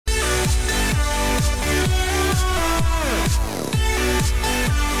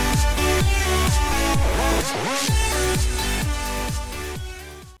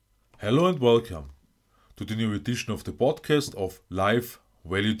Hello and welcome to the new edition of the podcast of Life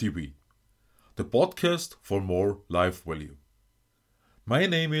Value TV, the podcast for more life value. My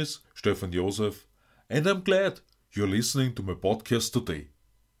name is Stefan Josef and I'm glad you're listening to my podcast today.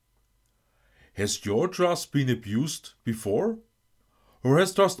 Has your trust been abused before? Or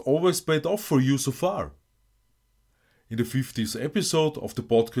has trust always paid off for you so far? In the 50th episode of the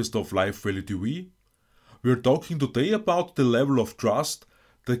podcast of Life Value TV, we are talking today about the level of trust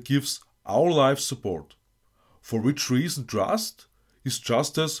that gives our life support, for which reason trust is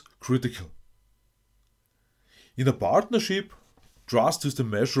just as critical. In a partnership, trust is the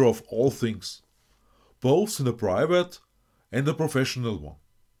measure of all things, both in a private and a professional one.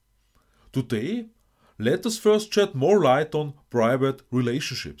 Today, let us first shed more light on private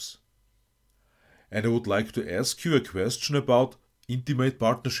relationships. And I would like to ask you a question about intimate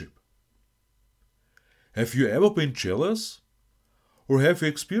partnership. Have you ever been jealous? Or have you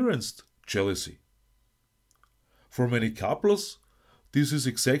experienced jealousy? For many couples, this is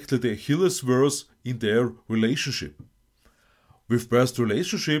exactly the Achilles verse in their relationship, with past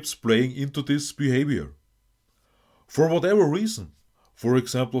relationships playing into this behavior. For whatever reason, for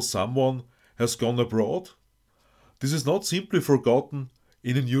example, someone has gone abroad, this is not simply forgotten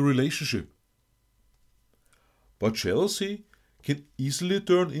in a new relationship. But jealousy can easily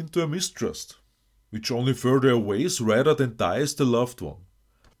turn into a mistrust, which only further aways rather than dies the loved one.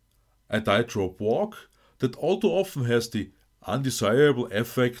 A tightrope walk that all too often has the undesirable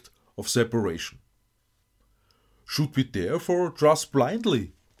effect of separation. Should we therefore trust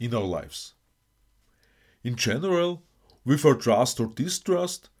blindly in our lives? In general, with our trust or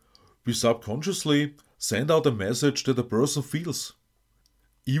distrust, we subconsciously send out a message that a person feels,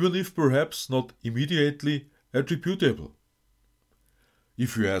 even if perhaps not immediately attributable.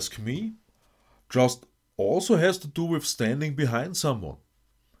 If you ask me, trust also has to do with standing behind someone,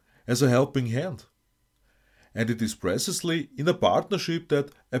 as a helping hand. And it is precisely in a partnership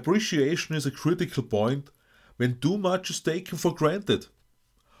that appreciation is a critical point when too much is taken for granted.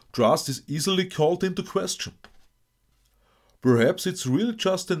 Trust is easily called into question. Perhaps it's really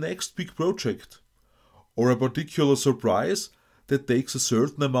just the next big project, or a particular surprise that takes a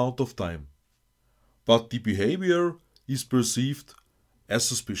certain amount of time. But the behavior is perceived as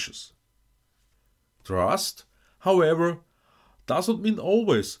suspicious. Trust, however, doesn't mean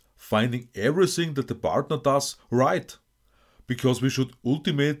always finding everything that the partner does right, because we should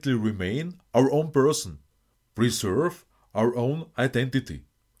ultimately remain our own person, preserve our own identity.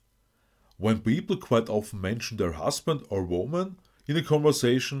 When people quite often mention their husband or woman in a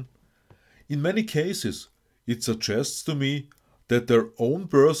conversation, in many cases it suggests to me that their own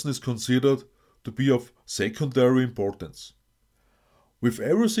person is considered to be of secondary importance. With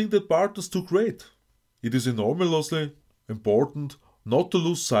everything that partners do great, it is enormously important not to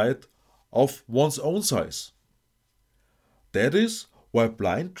lose sight of one's own size. That is why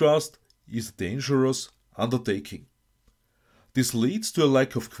blind trust is a dangerous undertaking. This leads to a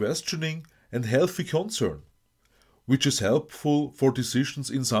lack of questioning and healthy concern, which is helpful for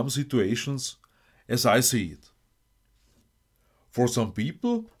decisions in some situations, as I see it. For some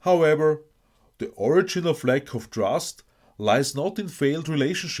people, however, the origin of lack of trust lies not in failed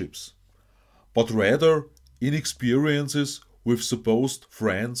relationships, but rather in experiences with supposed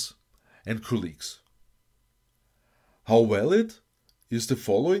friends and colleagues. How valid is the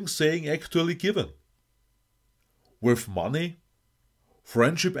following saying actually given? With money,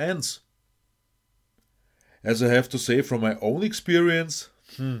 friendship ends. As I have to say from my own experience,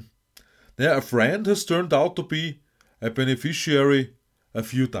 a friend has turned out to be a beneficiary a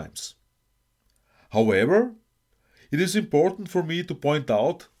few times. However, it is important for me to point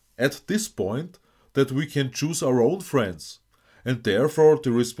out at this point that we can choose our own friends, and therefore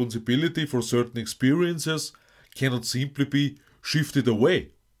the responsibility for certain experiences cannot simply be shifted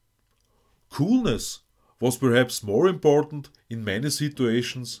away. Coolness was perhaps more important in many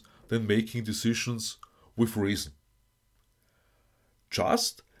situations than making decisions with reason.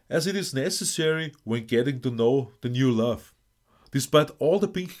 Just as it is necessary when getting to know the new love, despite all the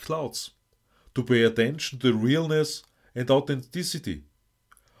pink clouds, to pay attention to the realness and authenticity,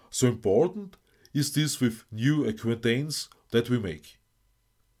 so important is this with new acquaintance that we make.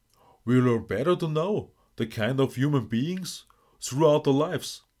 We learn better to know the kind of human beings throughout our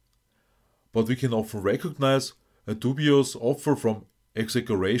lives, but we can often recognize a dubious offer from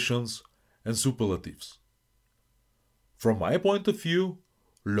exaggerations and superlatives. From my point of view,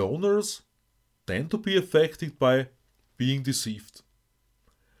 loners tend to be affected by being deceived.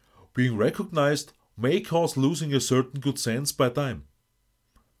 Being recognized may cause losing a certain good sense by time.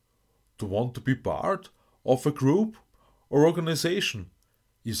 To want to be part of a group or organization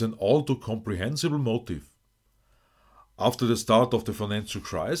is an all too comprehensible motive. After the start of the financial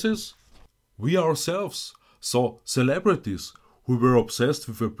crisis, we ourselves saw celebrities who were obsessed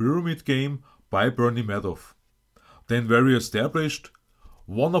with a pyramid game by Bernie Madoff, then very established,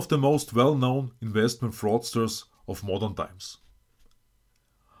 one of the most well-known investment fraudsters of modern times.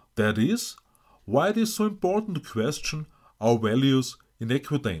 That is why it is so important to question our values in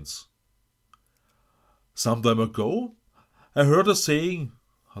equitance. Some time ago, I heard a saying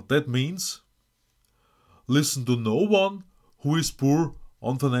that means listen to no one who is poor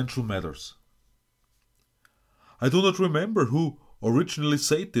on financial matters. I do not remember who originally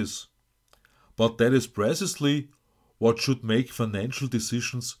said this, but that is precisely what should make financial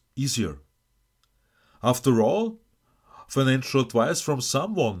decisions easier. After all, financial advice from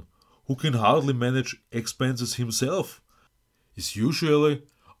someone who can hardly manage expenses himself is usually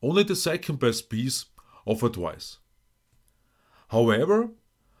only the second best piece of advice. However,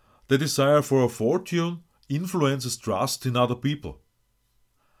 the desire for a fortune influences trust in other people.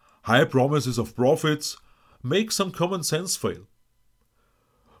 High promises of profits make some common sense fail.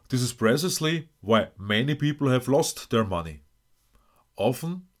 This is precisely why many people have lost their money,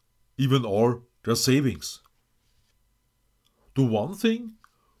 often even all their savings. To one thing,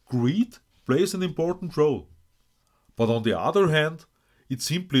 greed plays an important role, but on the other hand, it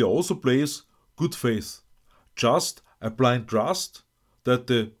simply also plays good faith, just a blind trust that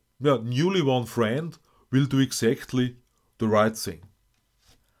the newly won friend will do exactly the right thing.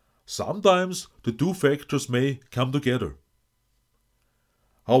 Sometimes the two factors may come together.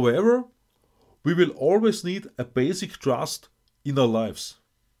 However, we will always need a basic trust in our lives.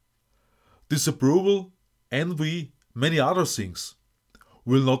 Disapproval, envy, many other things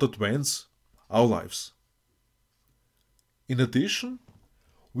will not advance our lives. In addition,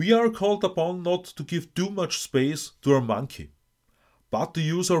 we are called upon not to give too much space to our monkey, but to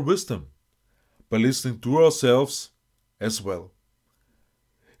use our wisdom by listening to ourselves as well.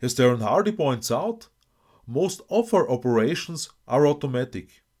 As Darren Hardy points out, most of our operations are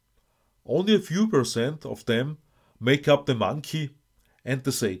automatic. Only a few % of them make up the monkey and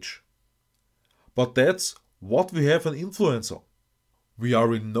the sage. But that's what we have an influence on. We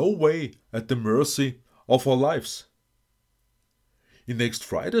are in no way at the mercy of our lives. In next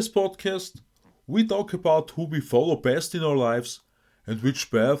Friday's podcast, we talk about who we follow best in our lives and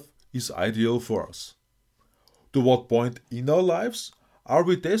which path is ideal for us. To what point in our lives are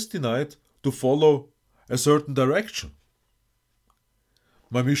we destined to follow a certain direction?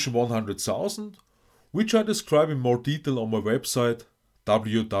 My Mission 100,000, which I describe in more detail on my website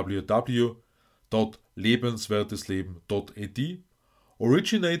www.lebenswertesleben.at,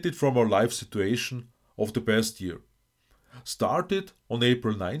 originated from our life situation of the past year. Started on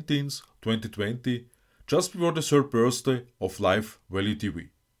April 19th, 2020, just before the third birthday of Life Value TV.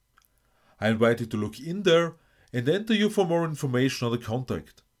 I invite you to look in there and enter you for more information on the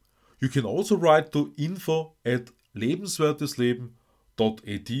contact. You can also write to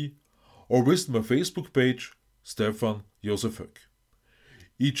info@lebenswertesleben.at or visit my Facebook page, Stefan Josef Höck.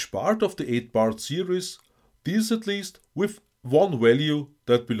 Each part of the 8-part series deals at least with one value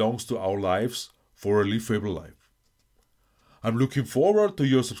that belongs to our lives for a livable life. I'm looking forward to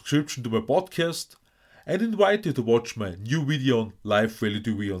your subscription to my podcast and invite you to watch my new video on Life Value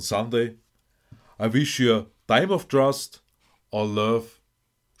TV on Sunday. I wish you a time of trust. All love,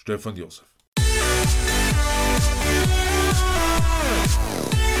 Stefan Josef.